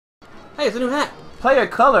Hey, it's a new hat. Player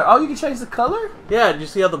color. Oh, you can change the color? Yeah, did you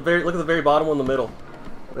see how look at the very bottom one in the middle?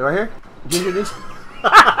 Wait, right here? Ginger Ninja.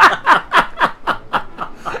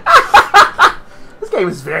 This game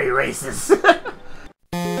is very racist.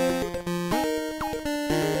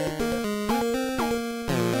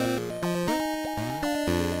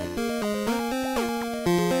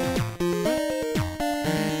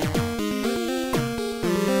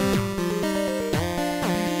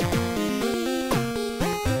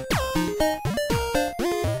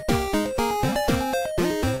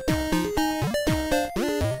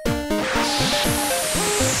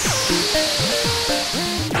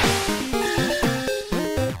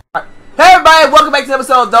 Hey everybody, welcome back to the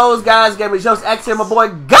episode of Those Guys Gaming Shows. X here, my boy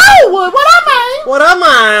Gowood. What up, man? What am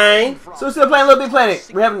I? So we're still playing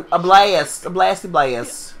LittleBigPlanet. We're having a blast, a blasty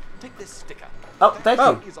blast. Take this sticker. Oh, thank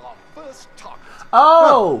you. Is our first target.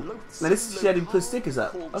 Oh, now this is how you put stickers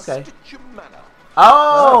up. Okay.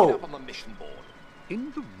 Oh. Oh. On the mission board.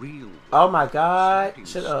 In the real world, Oh my God.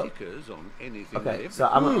 Shut up. stickers on anything Okay, and so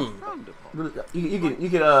I'm everything is frowned upon. you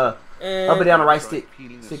can up and down the right stick.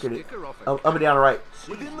 Sticker it. Up and down the right.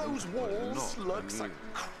 Within those walls lurks a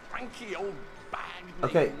cranky old bag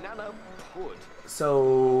Okay. named Nana Pud.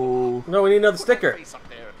 So. No, we need another sticker. Face up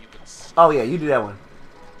there if you can see. Oh yeah, you do that one.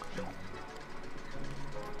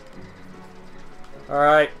 All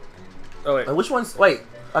right. Oh wait. Which one's? Wait.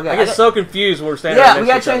 Okay. I get so confused when we're standing. Yeah, right we next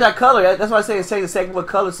gotta to each change our color. That's why I say it's change the second one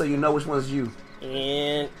color so you know which one's you. other.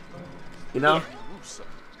 And You know? Gruesome.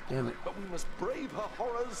 Damn it. But we must brave her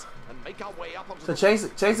horrors and make our way up onto So the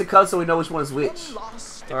change the color so we know which one's which. one last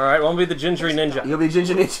step. all right, well, I'm gonna be the gingery ninja. You'll be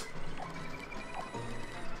Ginger Ninja.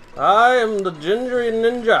 I am the gingery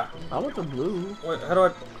ninja. I want the blue. Wait, how do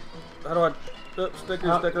I?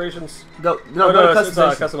 Stickers, decorations. Go. Oh, No, no, go to it's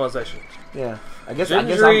customization. customization. Yeah. I guess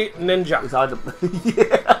Gingery I'm, ninja. it's hard to.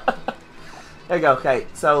 Yeah. There you go. Okay.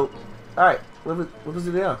 So, all right. What was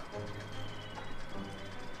it now?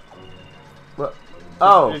 What?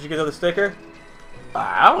 Oh. Did you get the other sticker?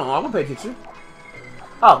 I don't know. I'm gonna pay attention.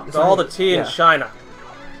 Oh, It's all the tea in China.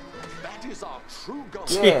 That is our true goal.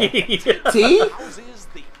 Yeah. Tea. Tea? Houses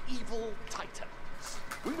the evil titans.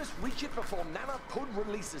 We must reach it before Nana Pud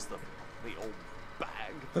releases them. The old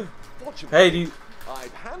bag. Fortunately, Hey, do you?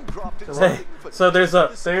 I've handcrafted Hey, something for so there's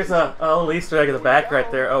a little Easter egg in the back right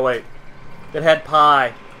there. Oh wait, it had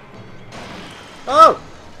pie. Oh,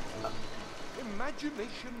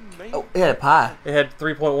 imagination made. Oh, it had a pie. it had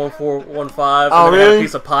 3.1415. Oh, and then it had really? a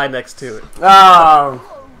piece of pie next to it.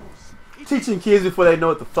 Oh. Teaching kids before they know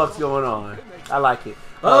what the fuck's going on. I like it.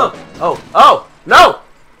 Oh. Oh, no!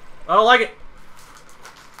 I don't like it.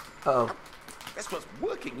 Uh-oh. This was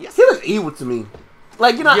working, yes. He looks evil to me.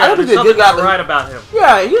 Like, you know, Yeah, I don't there's think he's a something good guy. not right about him.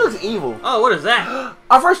 Yeah, he looks evil. Oh, what is that?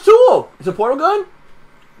 Our first tool. It's a portal gun?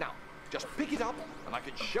 Now, just pick it up, and I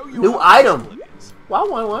can show you. New how item. useful it is. Well, I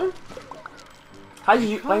want one. How'd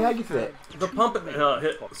you get to that? The pump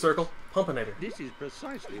hit circle pumpinator. This is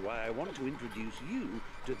precisely why I want to introduce you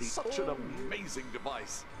to the Such an amazing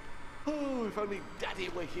device. Oh, if only Daddy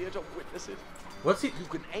were here to witness it. What's he? You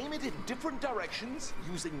can aim it in different directions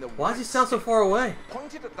using the. Why does he sound so far away?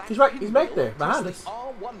 Pointed at that He's right- he's back pinwheel, there, behind press us. the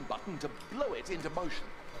R1 button to blow it into motion.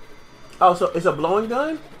 Oh, so it's a blowing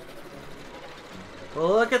gun?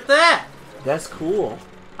 Look at that. That's cool.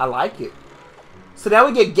 I like it. So now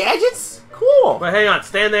we get gadgets? Cool. Wait, hang on.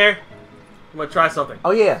 Stand there. I'm gonna try something. Oh,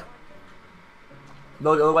 yeah.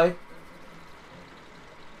 Go the other way.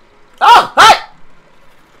 Oh, hey!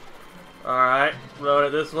 All right, load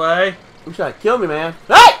it this way. You trying to kill me, man.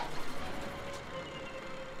 Hey!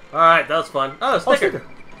 All right, that was fun. Oh, Oh, sticker. sticker.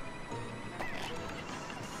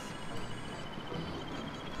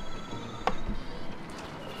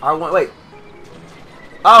 R1, wait.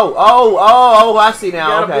 Oh, I see You now.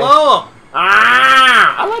 gotta Okay. blow him.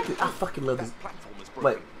 Ah! I like it. I fucking love this. That platform is broken.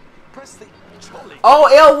 Wait. Press the trolley. Oh,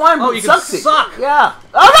 L1 Oh, you can sucks it. suck. Yeah.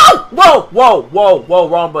 Oh, no! Whoa,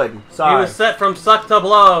 wrong button. He Sorry. was set from suck to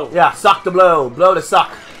blow. Yeah, suck to blow. Blow to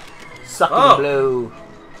suck. Suck Oh. to blow.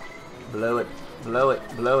 Blow it. Blow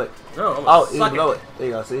it. Blow it. No, I'm gonna Oh, you suck blow it. There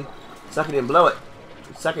you go, see? Suck it and blow it.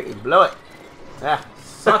 Suck it and blow it. Ah.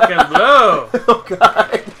 Suck and blow. Oh,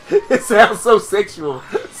 God. It sounds so sexual.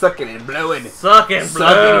 Sucking and blowing. Suck and blow.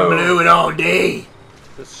 Sucking and blowing all day.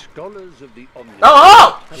 the scholars of the Omni.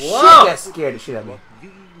 Oh! Whoa. Shit, that scared the shit out of me.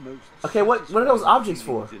 The most Okay, what are those objects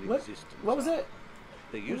for? in What? existence. What was that?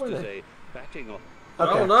 They used What to were they? say batting off.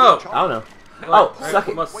 Okay. Oh no. I don't know. Oh, Right, suck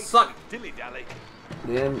it. Must suck. Dilly dally.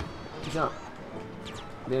 Then jump.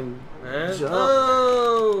 Then And jump.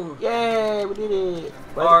 oh. Yay, we did it.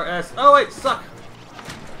 Wait. RS. Oh wait, suck.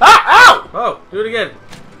 Ah! Ow! Oh, do it again.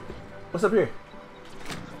 What's up here?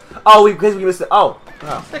 Oh, because we missed it. Oh.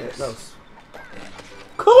 Oh, there it goes.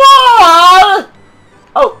 Come on!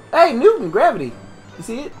 Oh, hey, Newton, gravity. You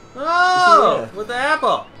see it? Oh, Yeah. with the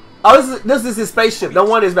apple. Oh, this is his spaceship. No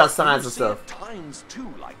wonder it's about science and stuff. Times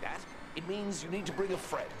 2 like that, it means you need to bring a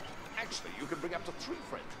friend. Actually, you can bring up to 3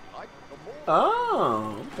 friends. Like or more.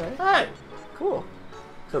 Oh, okay. Hey. Cool.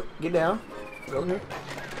 So, get down. Go over here.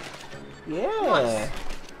 Yeah. Nice.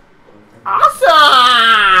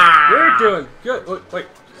 Awesome! You're doing good. Wait,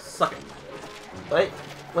 suck it. Wait,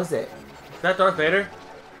 what's that? Is that Darth Vader?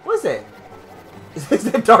 What's that? Is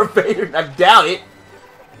that Darth Vader? I doubt it.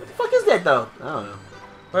 What the fuck is that, though? I don't know.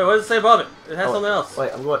 Wait, what does it say above it? It has something else.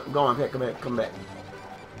 Wait, I'm going. Okay, come back. Come back.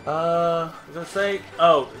 Does it say?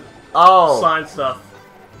 Oh. Sign stuff.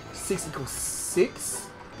 6 equals 6?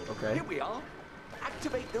 Okay. Here we are.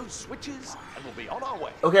 Activate those switches, and we'll be on our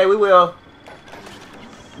way. Okay, we will.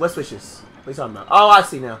 What switches? What are you talking about? Oh, I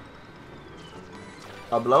see now.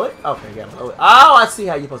 Oh, blow it? Okay, yeah, blow it. Oh, I see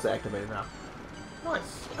how you're supposed to activate it now.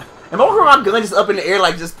 Nice. Am I walking around gun just up in the air,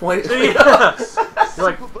 like just pointing? Yeah. You're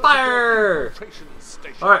like, fire! Filtration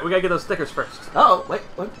station. Alright, we gotta get those stickers first. Oh, wait,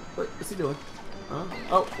 what's he doing?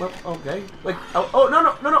 Oh, well, okay. Wait,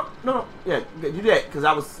 no. Yeah, you do that, because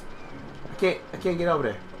I can't get over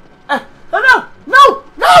there. Oh,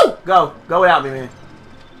 no! Go without me, man.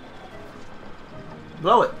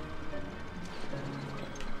 Blow it.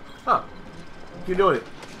 Oh, keep doing it.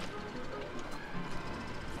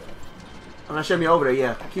 I'm not showing me over there,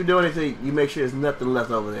 yeah. Keep doing it until you make sure there's nothing left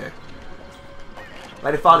over there.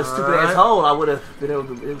 Like if I had a stupid ass hole, I would have been able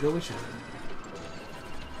to go with you.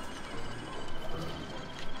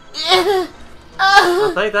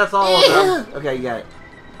 I think that's all of them. Okay, you got it.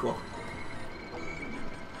 Cool.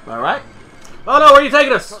 Alright. Oh no, where are you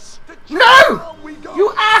taking us? No!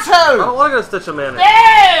 You asshole! I don't want to go Stitch a Man.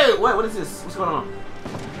 No! Wait, what is this? What's going on?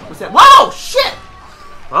 What's that? Whoa! Shit!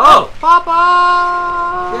 Oh!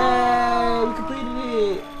 Papa! Yay! We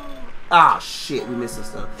completed it! Ah, shit. We missed some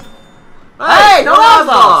stuff. Hey! No love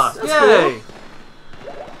loss! loss! That's Yay!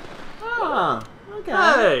 Ah, okay.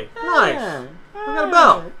 Hey! Nice! We got a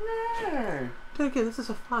bell. Take it, this is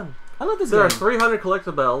so fun. I love this There are game. 300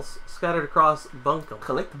 collectibles scattered across Bunkum.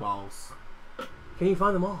 Collect the balls. Can you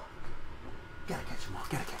find them all? Gotta catch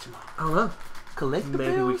them all. I don't know. Collect the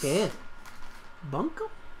Maybe bells? we can. Bunkum?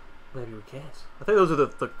 Maybe we can't. I think those are the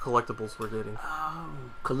collectibles we're getting. Oh,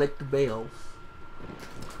 collect the bells.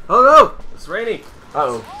 Oh no! It's raining.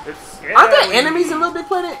 Uh-oh. It's scary. Aren't there enemies in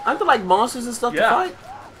LittleBigPlanet? Aren't there like monsters and stuff to fight?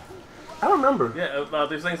 I don't remember. Yeah,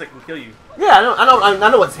 there's things that can kill you. Yeah, I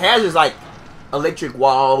know what's hazards like electric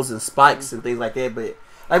walls and spikes and things like that, but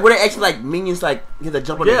like were they actually like minions like you have to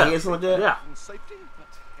jump on their head or something like that? Yeah. Safety, but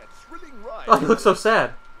a thrilling ride. Oh, he looks so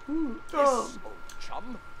sad. This, old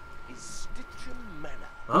chum, is Stitcher Manor.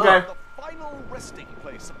 Oh. Okay. The final resting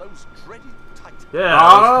place of those dreaded titans. Yeah,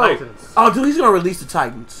 Oh. those Titans. Oh, dude, he's gonna release the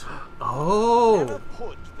Titans. Oh. Nana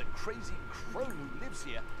Pud, the crazy crow who lives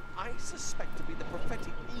here, I suspect to be the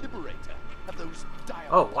prophetic liberator of those dire.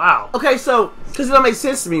 Oh, wow. Okay, so because it don't make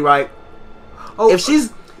sense to me, right? Oh, If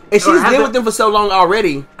she's lived with them for so long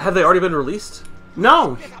already, have they already been released?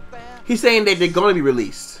 no, Get up there. he's saying that they're gonna be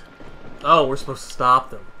released. Oh, we're supposed to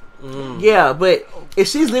stop them. Mm. Yeah, but if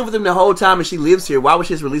she's lived with them the whole time and she lives here, why would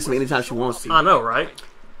she just release them anytime she wants to? I know, right?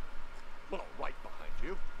 Well, right behind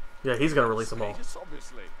you. Yeah, he's gonna release them all. Status,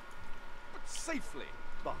 obviously, but safely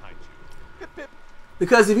behind you. Pip pip.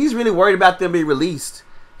 Because if he's really worried about them being released,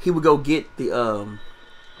 he would go get the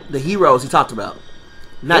heroes he talked about,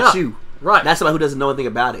 not you. Right. That's somebody who doesn't know anything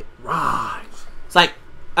about it. Right. It's like,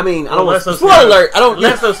 I mean, I don't want Unless to those spoiler heroes- alert. I don't.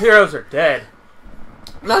 Unless those heroes are dead.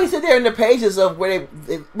 No, he said there in the pages of where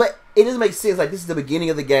but it doesn't make sense. Like this is the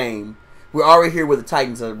beginning of the game. We're already here where the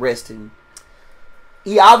Titans are resting.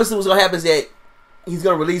 He obviously what's gonna happen is that he's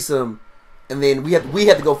gonna release them, and then we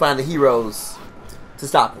have to go find the heroes to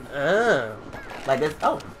stop them. Oh. Like that's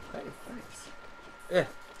thanks. Yeah.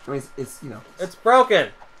 I mean, it's It's broken.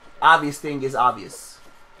 obvious thing is obvious.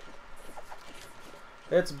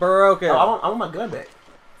 It's broken. Oh, I want my gun back.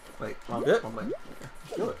 Wait, Good.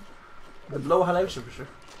 Let's do it. The blow halation for sure.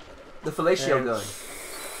 The fellatio And- gun.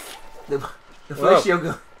 The Whoa. fellatio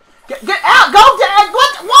gun. Get out! Go, Dad!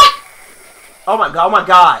 What? Oh my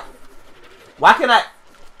god! Why can I?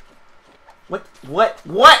 What?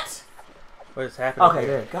 What is happening? Okay, here?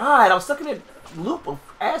 there. God, I'm stuck in a loop of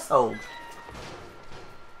asshole.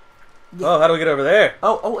 Oh, how do we get over there?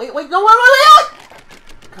 Oh, wait, no,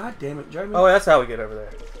 wait! God damn it, Jeremy. Oh, that's how we get over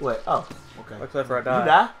there. What? Oh, okay. Except for I You died.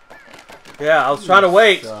 die? Yeah, I was trying to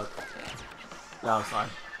wait. Suck. No, I'm sorry.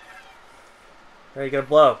 There, you get a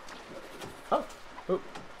blow. Oh. Oop.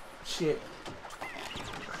 Shit.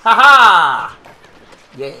 Ha ha!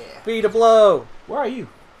 Yeah. Beat a blow. Where are you?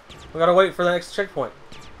 We gotta wait for the next checkpoint.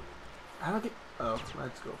 How do I get? Oh,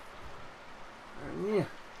 let's go. Yeah.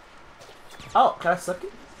 Oh, can I suck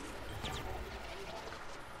it?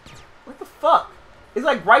 What the fuck? It's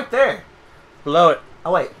like right there. Blow it.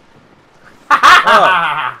 Oh wait.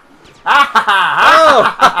 Oh. Oh.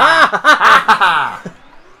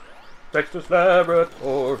 Texas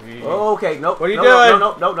Laboratory. Okay, nope. What are you doing?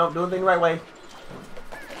 doing? No. Doing thing the right way.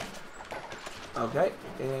 Okay,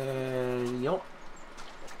 and yup.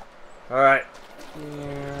 All right.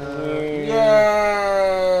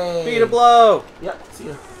 Yay! Feed a blow. Yep. See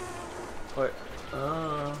ya. Wait.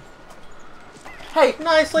 Hey,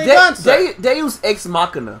 Nicely done, sir. Deus Ex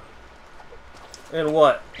Machina. And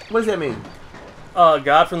what? What does that mean?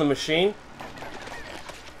 God from the machine.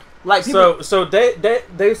 Like people,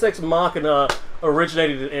 Deus Ex Machina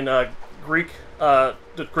originated in Greek, the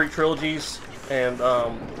Greek trilogies and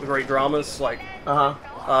the great dramas. Like,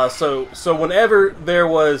 so whenever there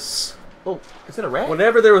was, is it a rat?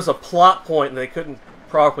 whenever there was a plot point and they couldn't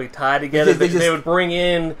properly tie together, they would bring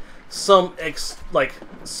in some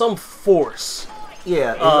some force.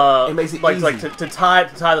 Yeah, it makes it easy. Like to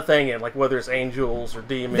tie the thing in, like whether it's angels or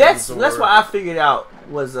demons. That's what I figured out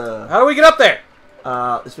was How do we get up there?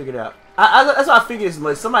 Let's figure it out. That's what I figured as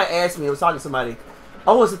much. Somebody asked me, I was talking to somebody.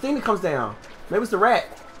 Oh, it's the thing that comes down. Maybe it's the rat.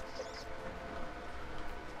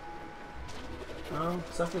 No,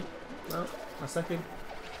 sucking. No, not sucking.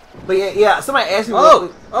 But yeah. Somebody asked me.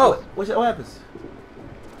 What happens?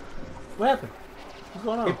 What happened? What's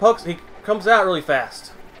going on? He comes out really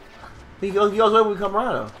fast. He goes away when we come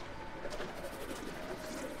around, though.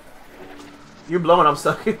 You're blowing, I'm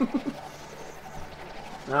sucking.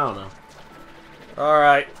 I don't know.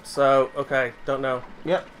 Alright, so, okay, don't know.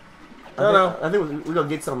 Yep. I think we're gonna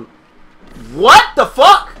get some... What the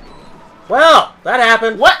fuck? Well, that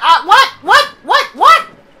happened. What? What?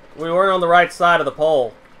 We weren't on the right side of the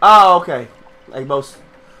pole. Oh, okay. Like most...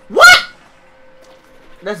 What?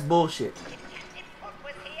 That's bullshit.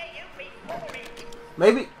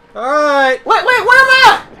 Maybe... Alright. Wait, where am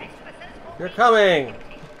I? You're coming.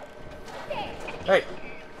 Hey.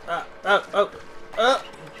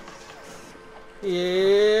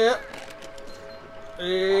 Yep.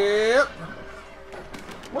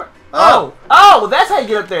 What? Oh, that's how you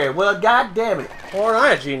get up there. Well, god damn it. Or am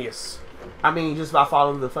I a genius? I mean, just by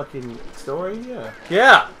following the fucking story, yeah.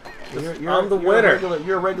 Yeah. I'm the winner.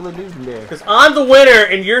 You're a regular dude in there. Because I'm the winner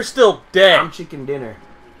and you're still dead. I'm chicken dinner.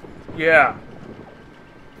 Yeah.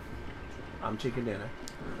 I'm chicken dinner.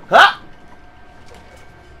 Huh?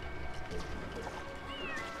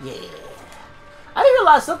 Yeah. I didn't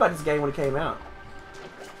realize stuff about this game when it came out.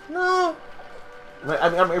 No.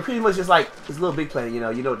 I mean, pretty much just like it's LittleBigPlanet, you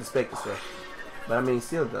know what to expect and stuff. But I mean,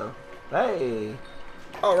 still though. Hey.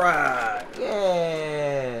 Alright.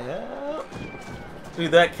 Yeah. Dude,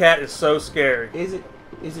 that cat is so scary. Is it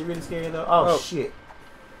really scary though? Oh shit.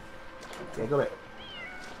 Yeah, go back.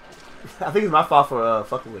 I think it's my fault for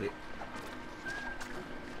fucking with it.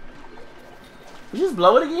 You just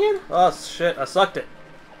blow it again? Oh shit, I sucked it.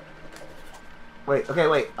 Wait, okay,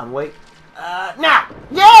 wait. Now!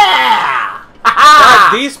 Yeah!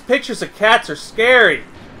 God, these pictures of cats are scary.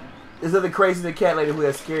 Is there the crazy the cat lady who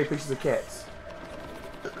has scary pictures of cats?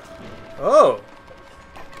 Oh.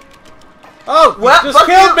 Oh, well, you just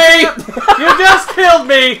killed me! You just killed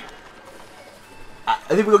me! I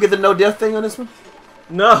think we're gonna get the no death thing on this one?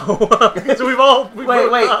 No. So wait, how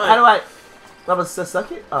do I... I'm gonna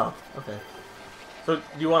suck it? Oh, okay. So, do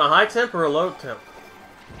you want a high temp or a low temp?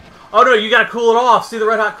 Oh no, you gotta cool it off. See the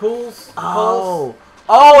red hot cools? Oh,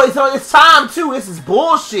 it's time too. This is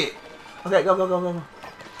bullshit. Okay, go.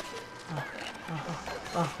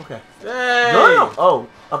 Oh, okay. Hey. No. Oh,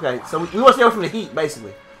 okay. So we want to stay away from the heat,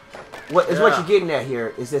 basically. What you're getting at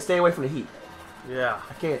here is that stay away from the heat. Yeah.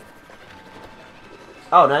 I can't.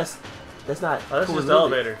 Oh, that's not. Oh, that's cool just the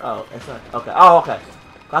elevator. Oh, that's not. Okay. Oh, okay.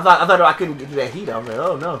 I thought I couldn't get to that heat. I was like,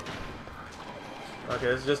 oh no. Okay,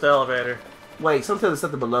 it's just the elevator. Wait, sometimes there's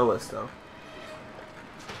something below us though.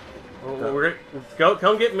 Well,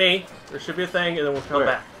 come get me. There should be a thing, and then we'll come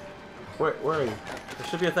back. Where are you? There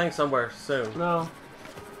should be a thing somewhere soon. No.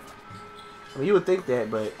 I mean, you would think that,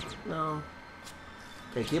 but no.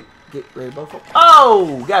 Okay, get ready, both of them.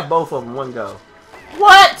 Oh, got both of them one go.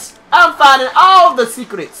 What? I'm finding all the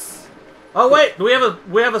secrets. Oh wait, do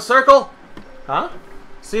we have a circle? Huh?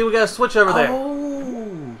 See, we got a switch over there.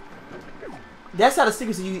 Oh. That's how the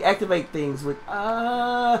secrets you activate things with.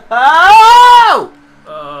 Oh.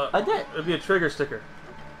 I did. It'd be a trigger sticker.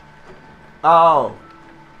 Oh.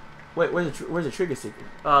 Wait, where's the trigger sticker?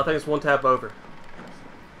 I think it's one tap over.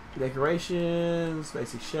 Decorations,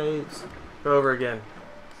 basic shapes. Go over again.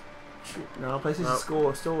 No, PlayStation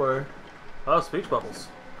Nope. store. Oh, speech bubbles.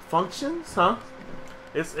 Functions, huh?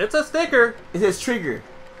 It's a sticker. It says trigger.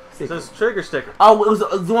 It says trigger sticker. Oh, it was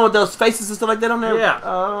the one with those faces and stuff like that on there? Yeah.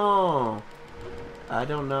 Oh. I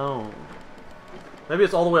don't know. Maybe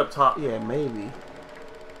it's all the way up top. Yeah, maybe.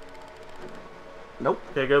 Nope.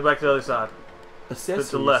 Okay, go back to the other side. Accessories.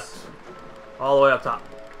 To the left. All the way up top.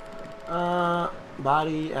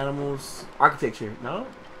 Body, animals, architecture. No.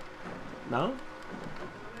 No.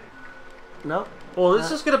 No. Well, let's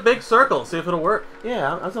just get a big circle. See if it'll work.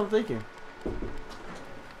 Yeah, that's what I'm thinking.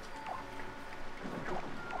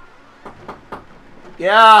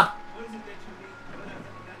 Yeah.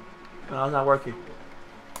 No, it's not working.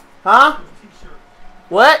 Huh?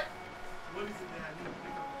 What?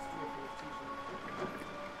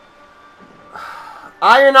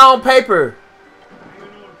 Iron on paper.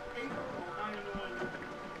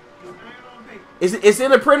 It's in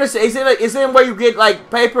the printer. It's in where you get like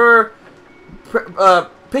paper,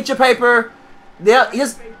 picture paper. Yeah,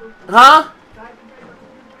 huh?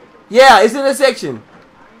 Yeah, it's in this section.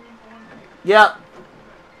 Yep.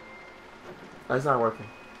 That's not working.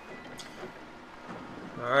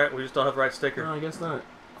 Alright, we just don't have the right sticker. No, I guess not.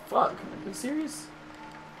 Fuck. Are you serious?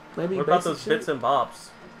 Maybe What about basic those shit? bits and bobs?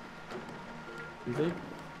 You think?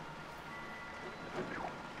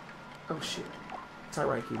 Oh shit. Tight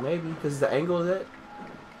right key, maybe because the angle of that.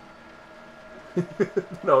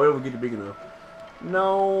 No, it will get big enough.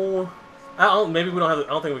 No. Maybe we don't have. I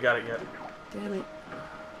don't think we got it yet. Damn it.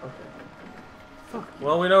 Okay. Fuck.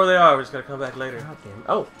 Well, we know where they are. We're just gonna come back later. God damn it.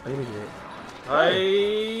 Oh, I didn't do that.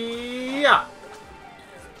 Yeah.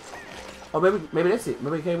 Oh, maybe that's it.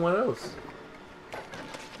 Maybe it came one of those.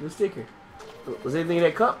 New sticker. Was anything in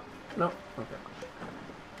that cup? No. Okay.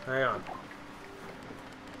 Hang on.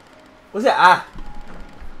 What's that eye?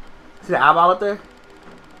 See the eyeball up there?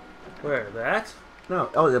 Where? That? No.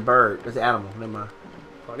 Oh, it's a bird. It's an animal. Never mind.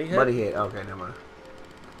 Bunny head? Buddy head. Okay, never mind.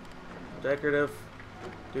 Decorative.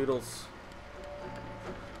 Doodles.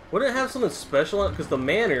 Would it have something special on it? Because the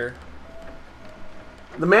manor,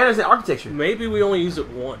 The man is in architecture. maybe we only use it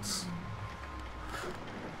once.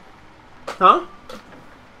 Huh?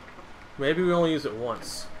 Maybe we only use it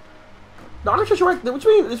once. The architecture right there. What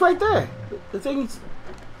you mean? It's right there. The thing's...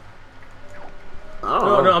 I don't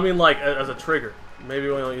know. No, I mean like as a trigger. Maybe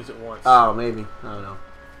we only use it once. Oh, maybe. I don't know.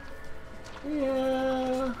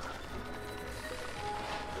 Yeah.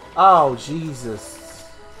 Oh, Jesus.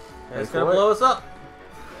 And it's Wait gonna for it. blow us up.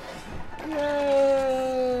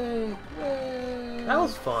 Yay. Yay. That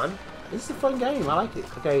was fun. This is a fun game. I like it.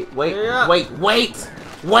 Okay, wait. Yeah. Wait.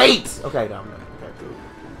 Okay, no, I'm not. Okay.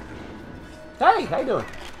 Hey, how you doing?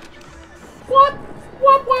 What?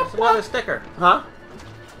 It's another sticker. Huh?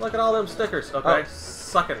 Look at all them stickers. Okay, Oh.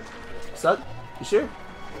 sucking. Suck? You sure?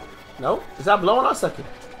 No? Is that blowing or sucking?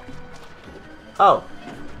 Oh.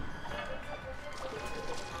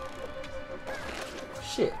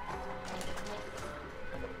 Shit.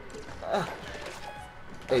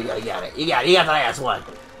 There you go, you got it. You got the last one.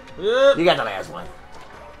 Yep. You got the last one.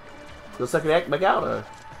 You'll suck it back out, or?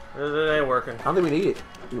 It ain't working. I don't think we need it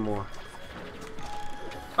anymore.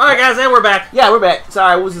 Alright guys, and we're back. Yeah, we're back.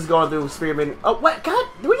 Sorry, I was just going through experimenting. Oh, what? God,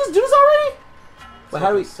 did we just do this already? Wait, how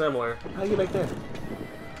do we... Similar. How do you get back there?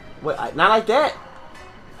 Wait, not like that.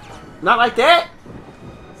 Not like that.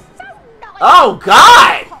 Oh,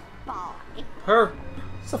 God! Her.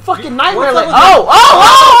 It's a fucking nightmare. What's Like, up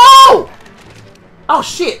with oh,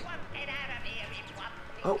 shit.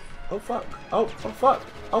 Oh, fuck. Oh, fuck.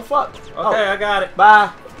 Oh, fuck. Okay, I got it. Bye.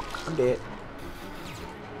 I'm dead.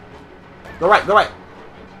 Go right.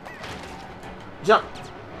 Jump.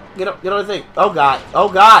 Get up. Get on the thing. Oh, God.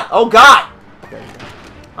 Okay.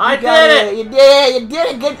 I You got did it! You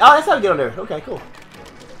did it. Get. Oh, that's how to get on there. Okay, cool.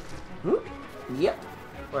 Yep.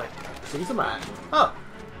 Wait. See some mine. Oh.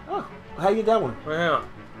 Oh, how you get that one? Wait, hang on.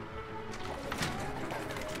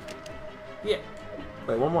 Yeah.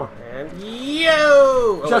 Wait, one more. And yo! You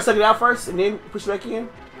Oh, try to wait. suck it out first and then push it back in?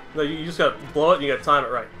 No, you just gotta blow it and you gotta time it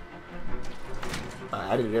right.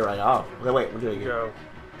 I didn't get it right off. Okay, wait, we'll do it again. Go.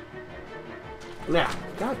 Now,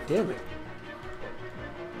 god damn it.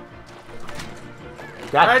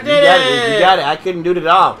 I You did got it! You got it. I couldn't do it at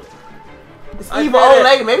all. This I evil did old it.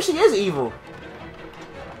 lady. Maybe she is evil.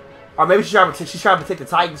 Or maybe she's trying to protect the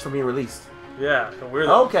Titans from being released. Yeah, and we're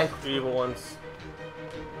the Okay. evil ones.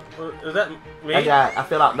 Is that me? I died. I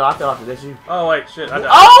fell out. No, I fell off. That's you. Oh wait, shit, I died.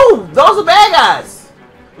 Oh! Those are bad guys!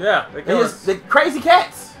 Yeah, they They're killed just us. the crazy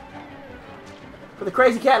cats. For the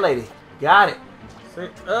crazy cat lady. Got it. See?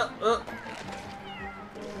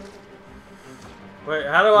 Wait,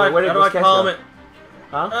 how do I Where did how do I those cats calm go? it?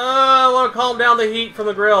 Huh? I want to calm down the heat from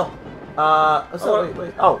the grill. What's Oh, up?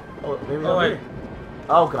 Wait. Oh. Oh, maybe Oh, not wait. here.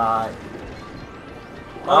 Oh god.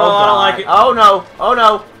 Oh, I don't like it. Oh no. Oh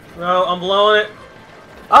no. No, I'm blowing it.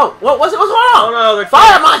 Oh, what's going on? Oh no, they're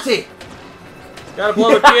Fire, Monty! Gotta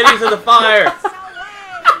blow the kitties in the fire.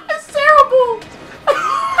 It's terrible.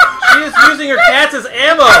 She is using her cats as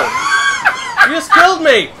ammo. You just killed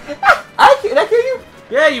me. Did I kill you?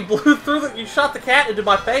 Yeah, you blew through the. You shot the cat into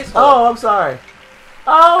my face hole. Oh, I'm sorry.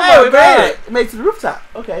 Oh Hey, my we god. made it. It made it to the rooftop.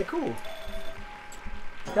 Okay, cool.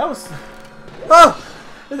 That was Oh,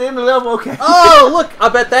 at the end of the level. Okay. oh, look! I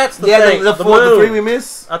bet that's the thing. the moon. three we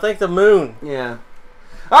missed. I think the moon. Yeah.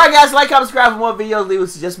 Alright guys, like, comment, subscribe for more videos. Leave a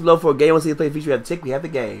suggestion below for a game. Want to see you play the feature, we have the tick, we have the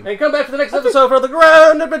game. And come back for the next episode for the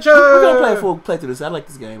Grand Adventure. We're gonna play a full playthrough this. I like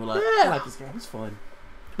this game a lot. Yeah. I like this game. It's fun.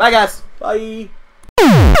 Bye guys. Bye.